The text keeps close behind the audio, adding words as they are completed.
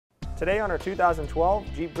Today on our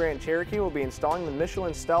 2012 Jeep Grand Cherokee, we'll be installing the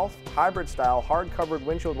Michelin Stealth Hybrid Style Hard Covered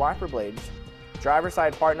Windshield Wiper Blades, driver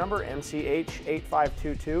side part number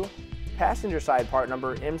MCH8522, passenger side part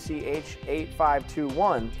number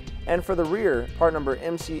MCH8521, and for the rear, part number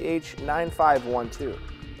MCH9512.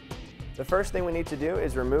 The first thing we need to do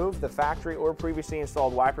is remove the factory or previously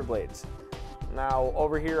installed wiper blades. Now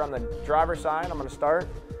over here on the driver's side, I'm going to start.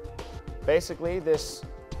 Basically, this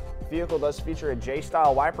vehicle does feature a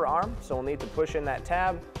J-style wiper arm, so we'll need to push in that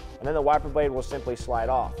tab, and then the wiper blade will simply slide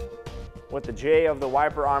off. With the J of the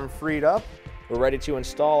wiper arm freed up, we're ready to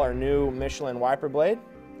install our new Michelin wiper blade.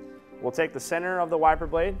 We'll take the center of the wiper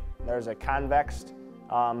blade. There's a convex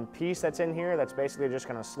piece that's in here that's basically just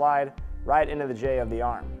going to slide right into the J of the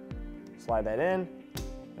arm. Slide that in,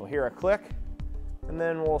 you'll hear a click, and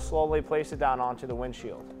then we'll slowly place it down onto the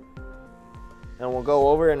windshield. And we'll go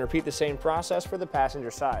over and repeat the same process for the passenger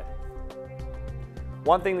side.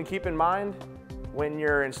 One thing to keep in mind when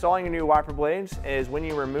you're installing your new wiper blades is when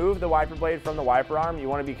you remove the wiper blade from the wiper arm, you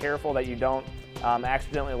want to be careful that you don't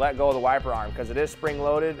accidentally let go of the wiper arm, because it is spring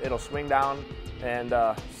loaded. It'll swing down and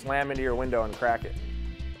slam into your window and crack it.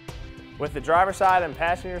 With the driver side and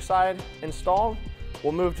passenger side installed,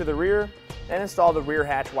 we'll move to the rear and install the rear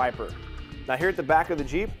hatch wiper. Now here at the back of the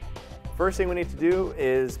Jeep, first thing we need to do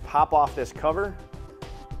is pop off this cover.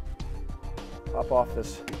 Pop off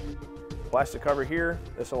this plastic cover here.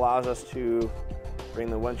 This allows us to bring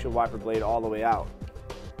the windshield wiper blade all the way out.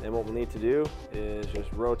 Then what we'll need to do is just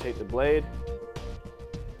rotate the blade,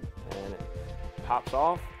 and it pops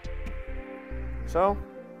off, so.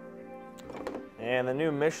 And the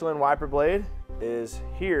new Michelin wiper blade is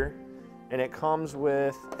here, and it comes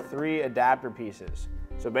with 3 adapter pieces.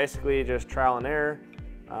 So basically just trial and error,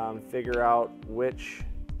 figure out which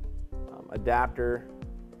adapter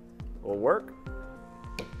will work.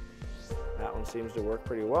 That one seems to work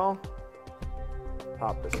pretty well.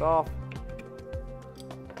 Pop this off.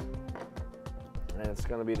 And it's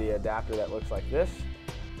going to be the adapter that looks like this.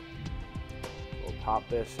 We'll pop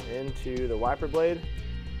this into the wiper blade,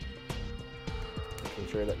 making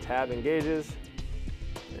sure that tab engages,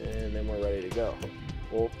 and then we're ready to go.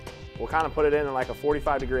 We'll kind of put it in like a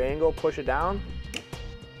 45-degree angle, push it down.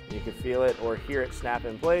 You can feel it or hear it snap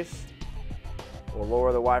in place. We'll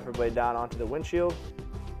lower the wiper blade down onto the windshield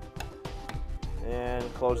and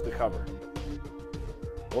close the cover.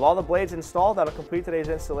 With all the blades installed, that'll complete today's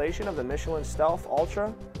installation of the Michelin Stealth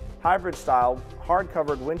Ultra Hybrid Style Hard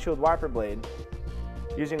Covered Windshield Wiper Blade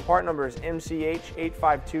using part numbers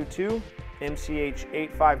MCH8522,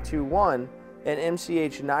 MCH8521, and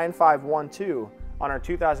MCH9512 on our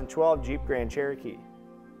 2012 Jeep Grand Cherokee.